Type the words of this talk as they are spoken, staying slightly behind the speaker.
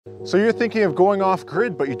So you're thinking of going off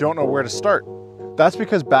grid, but you don't know where to start. That's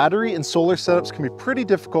because battery and solar setups can be pretty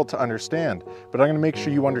difficult to understand, but I'm gonna make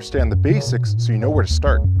sure you understand the basics so you know where to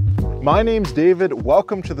start. My name's David,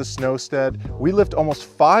 welcome to the Snowstead. We lived almost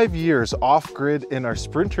 5 years off grid in our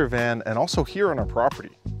Sprinter van and also here on our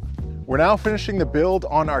property. We're now finishing the build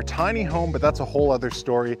on our tiny home, but that's a whole other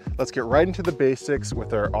story. Let's get right into the basics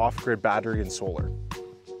with our off-grid battery and solar.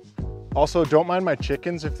 Also, don't mind my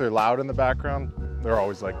chickens if they're loud in the background. They're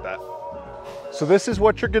always like that. So this is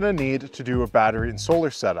what you're gonna need to do a battery and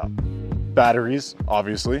solar setup. Batteries,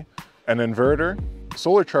 obviously, an inverter,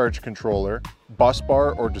 solar charge controller, bus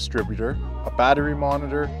bar or distributor, a battery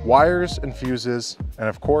monitor, wires and fuses, and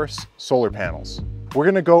of course, solar panels. We're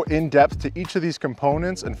gonna go in depth to each of these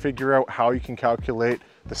components and figure out how you can calculate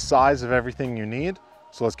the size of everything you need.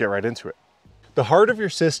 So let's get right into it. The heart of your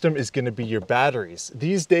system is going to be your batteries.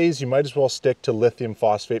 These days, you might as well stick to lithium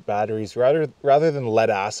phosphate batteries rather than lead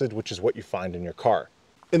acid, which is what you find in your car.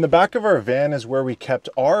 In the back of our van is where we kept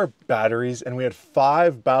our batteries, and we had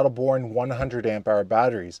 5 Battleborn 100 amp hour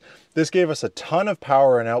batteries. This gave us a ton of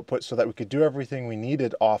power and output so that we could do everything we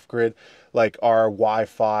needed off grid, like our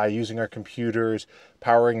Wi-Fi, using our computers,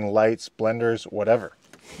 powering lights, blenders, whatever.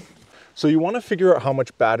 So you want to figure out how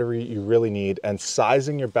much battery you really need, and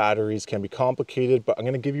sizing your batteries can be complicated, but I'm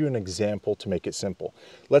going to give you an example to make it simple.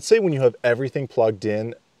 Let's say when you have everything plugged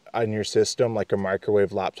in your system, like a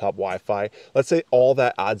microwave, laptop, Wi-Fi, let's say all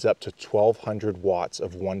that adds up to 1200 watts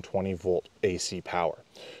of 120 volt AC power.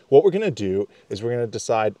 What we're going to do is we're going to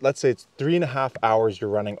decide, let's say it's 3.5 hours you're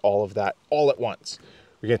running all of that all at once.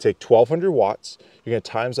 You're going to take 1200 watts, you're going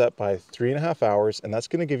to times that by 3.5 hours, and that's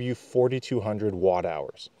going to give you 4200 watt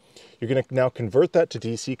hours. You're going to now convert that to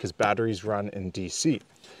DC because batteries run in DC.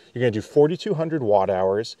 You're going to do 4200 watt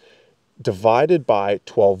hours divided by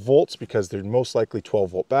 12 volts because they're most likely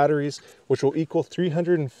 12 volt batteries, which will equal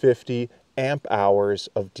 350 amp hours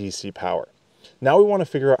of DC power. Now we want to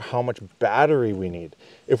figure out how much battery we need.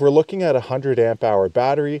 If we're looking at a 100 amp hour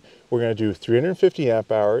battery, we're going to do 350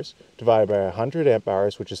 amp hours divided by 100 amp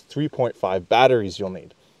hours, which is 3.5 batteries you'll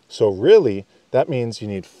need. So really, that means you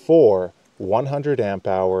need 4 100 amp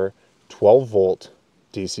hour, 12 volt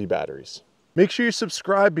DC batteries. Make sure you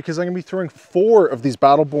subscribe because I'm gonna be throwing 4 of these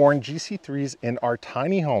Battleborn GC3s in our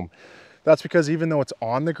tiny home. That's because even though it's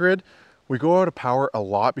on the grid, we go out of power a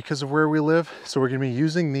lot because of where we live. So we're gonna be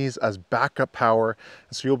using these as backup power.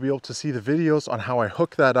 And so you'll be able to see the videos on how I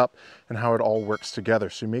hook that up and how it all works together.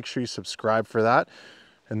 So make sure you subscribe for that.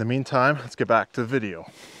 In the meantime, let's get back to the video.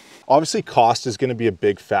 Obviously, cost is going to be a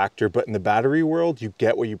big factor, but in the battery world, you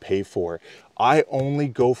get what you pay for. I only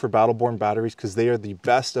go for Battleborn batteries because they are the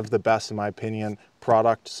best of the best, in my opinion.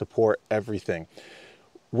 Product, support, everything.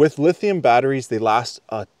 With lithium batteries, they last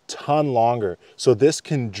a ton longer. So this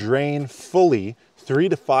can drain fully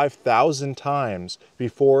 3,000 to 5,000 times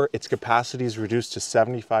before its capacity is reduced to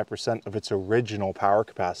 75% of its original power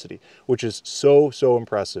capacity, which is so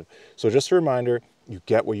impressive. So just a reminder, you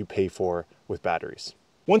get what you pay for with batteries.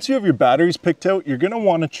 Once you have your batteries picked out, you're going to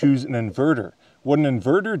want to choose an inverter. What an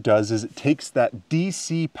inverter does is it takes that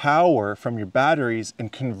DC power from your batteries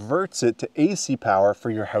and converts it to AC power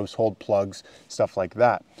for your household plugs, stuff like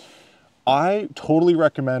that. I totally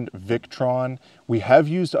recommend Victron. We have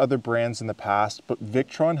used other brands in the past, but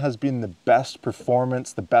Victron has been the best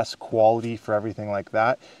performance, the best quality for everything like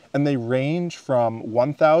that. And they range from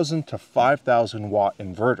 1000 to 5000 watt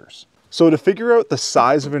inverters. So to figure out the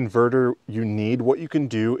size of inverter you need, what you can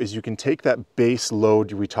do is you can take that base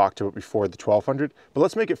load we talked about before, the 1200, but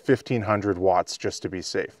let's make it 1500 watts just to be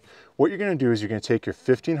safe. What you're going to do is you're going to take your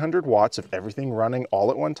 1500 watts of everything running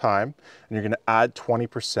all at one time, and you're going to add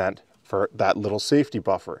 20% for that little safety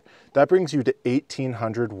buffer. That brings you to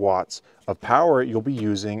 1800 watts of power you'll be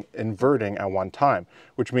using inverting at one time,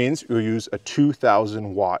 which means you'll use a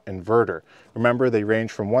 2000 watt inverter. Remember, they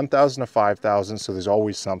range from 1000 to 5000, so there's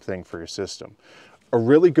always something for your system. A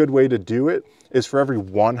really good way to do it is for every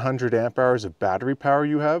 100 amp hours of battery power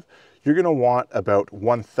you have, you're gonna want about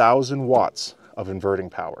 1000 watts of inverting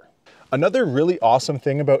power. Another really awesome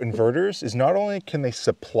thing about inverters is not only can they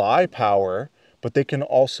supply power, but they can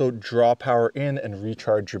also draw power in and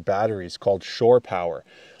recharge your batteries, called shore power.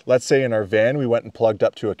 Let's say in our van, we went and plugged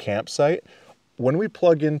up to a campsite. When we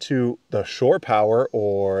plug into the shore power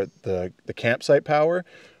or the campsite power,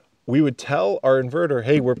 we would tell our inverter,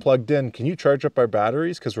 hey, we're plugged in, can you charge up our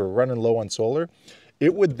batteries because we're running low on solar?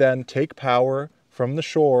 It would then take power from the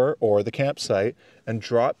shore or the campsite and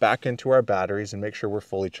draw it back into our batteries and make sure we're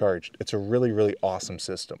fully charged. It's a really awesome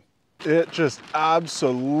system. It just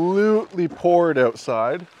absolutely poured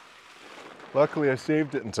outside. Luckily, I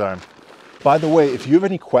saved it in time. By the way, if you have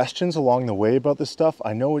any questions along the way about this stuff,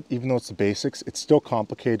 I know even though it's the basics, it's still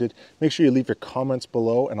complicated. Make sure you leave your comments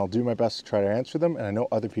below and I'll do my best to try to answer them, and I know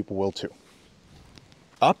other people will too.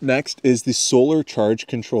 Up next is the solar charge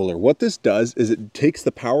controller. What this does is it takes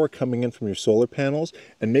the power coming in from your solar panels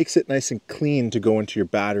and makes it nice and clean to go into your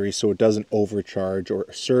battery so it doesn't overcharge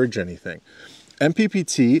or surge anything.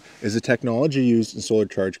 MPPT is a technology used in solar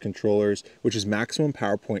charge controllers, which is maximum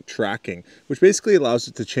power point tracking, which basically allows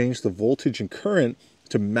it to change the voltage and current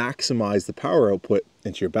to maximize the power output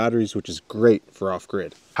into your batteries, which is great for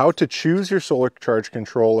off-grid. How to choose your solar charge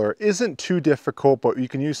controller isn't too difficult, but you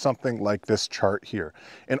can use something like this chart here.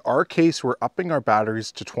 In our case, we're upping our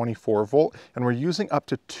batteries to 24 volt and we're using up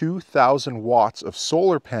to 2,000 watts of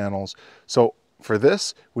solar panels. So for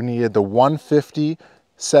this, we needed the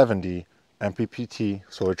 150/70 MPPT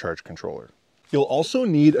solar charge controller. You'll also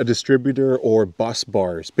need a distributor or bus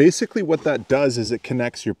bars. Basically what that does is it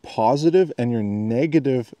connects your positive and your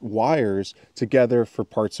negative wires together for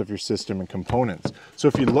parts of your system and components. So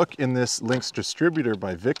if you look in this Lynx distributor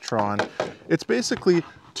by Victron, it's basically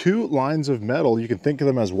two lines of metal. You can think of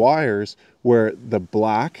them as wires where the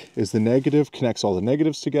black is the negative, connects all the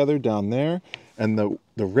negatives together down there, and the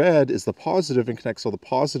red is the positive and connects all the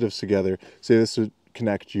positives together. Say this would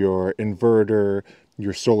connect your inverter,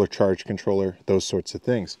 your solar charge controller, those sorts of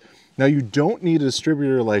things. Now you don't need a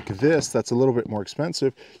distributor like this that's a little bit more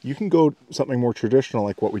expensive. You can go something more traditional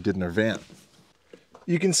like what we did in our van.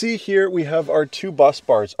 You can see here we have our two bus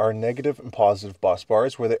bars, our negative and positive bus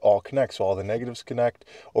bars, where they all connect. So all the negatives connect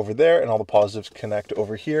over there and all the positives connect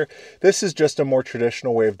over here. This is just a more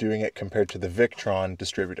traditional way of doing it compared to the Victron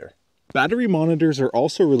distributor. Battery monitors are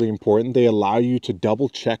also really important. They allow you to double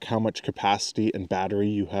check how much capacity and battery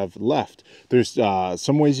you have left. There's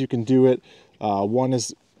some ways you can do it. One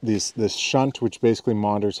is this shunt, which basically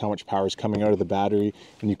monitors how much power is coming out of the battery,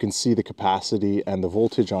 and you can see the capacity and the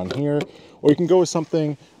voltage on here. Or you can go with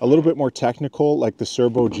something a little bit more technical like the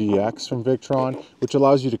Serbo GX from Victron, which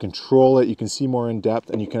allows you to control it. You can see more in depth,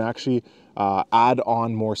 and you can actually add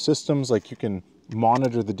on more systems. Like you can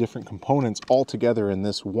monitor the different components all together in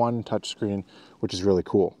this one touchscreen, which is really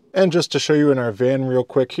cool. And just to show you in our van real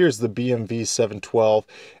quick, here's the BMV 712,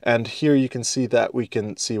 and here you can see that we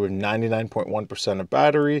can see we're 99.1% of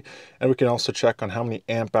battery, and we can also check on how many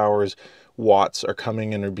amp hours, watts are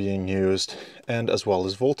coming in or being used, and as well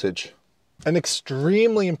as voltage. An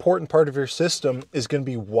extremely important part of your system is going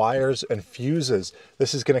to be wires and fuses.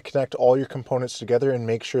 This is going to connect all your components together and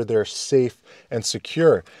make sure they're safe and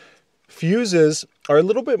secure. Fuses are a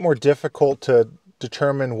little bit more difficult to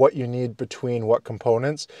determine what you need between what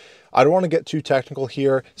components. I don't want to get too technical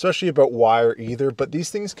here, especially about wire either, but these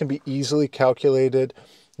things can be easily calculated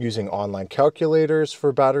using online calculators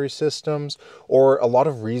for battery systems or a lot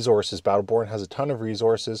of resources. Battleborn has a ton of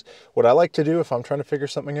resources. What I like to do if I'm trying to figure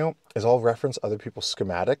something out is I'll reference other people's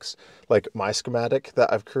schematics, like my schematic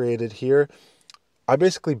that I've created here. I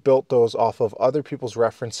basically built those off of other people's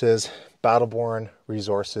references, Battleborn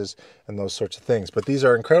resources, and those sorts of things. But these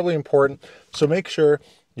are incredibly important, so make sure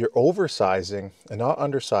you're oversizing and not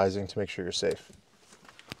undersizing to make sure you're safe.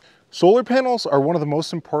 Solar panels are one of the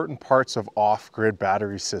most important parts of off-grid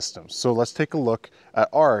battery systems. So let's take a look at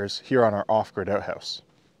ours here on our off-grid outhouse.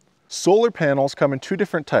 Solar panels come in two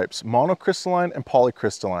different types, monocrystalline and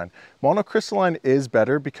polycrystalline. Monocrystalline is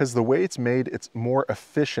better because the way it's made, it's more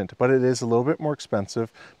efficient, but it is a little bit more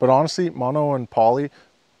expensive. But honestly, mono and poly,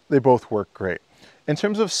 they both work great. In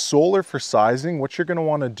terms of solar for sizing, what you're gonna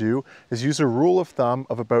wanna do is use a rule of thumb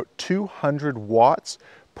of about 200 watts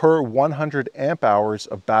per 100 amp hours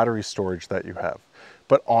of battery storage that you have.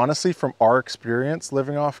 But honestly, from our experience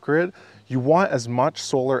living off grid, you want as much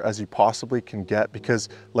solar as you possibly can get because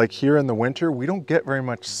like here in the winter, we don't get very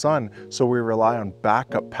much sun. So we rely on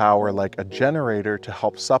backup power like a generator to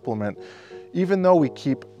help supplement, even though we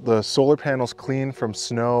keep the solar panels clean from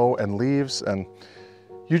snow and leaves, and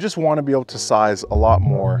you just want to be able to size a lot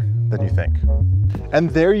more than you think. And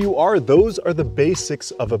there you are. Those are the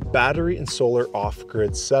basics of a battery and solar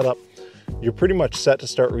off-grid setup. You're pretty much set to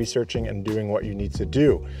start researching and doing what you need to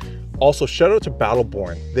do. Also, shout out to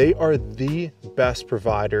Battleborn. They are the best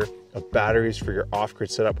provider of batteries for your off-grid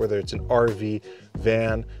setup, whether it's an RV,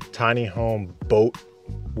 van, tiny home, boat,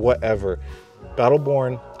 whatever.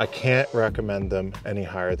 Battleborn, I can't recommend them any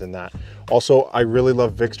higher than that. Also, I really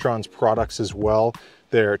love Victron's products as well.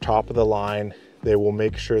 They're top of the line. They will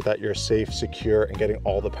make sure that you're safe, secure, and getting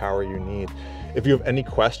all the power you need. If you have any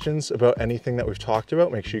questions about anything that we've talked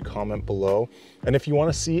about, make sure you comment below. And if you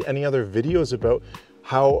want to see any other videos about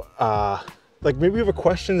how Like maybe you have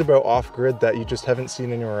questions about off-grid that you just haven't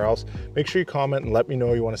seen anywhere else. Make sure you comment and let me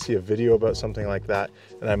know you want to see a video about something like that,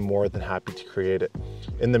 and I'm more than happy to create it.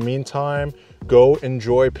 In the meantime, go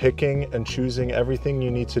enjoy picking and choosing everything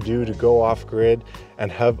you need to do to go off-grid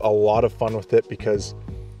and have a lot of fun with it, because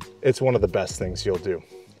it's one of the best things you'll do.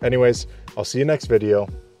 Anyways, I'll see you next video.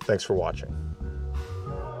 Thanks for watching.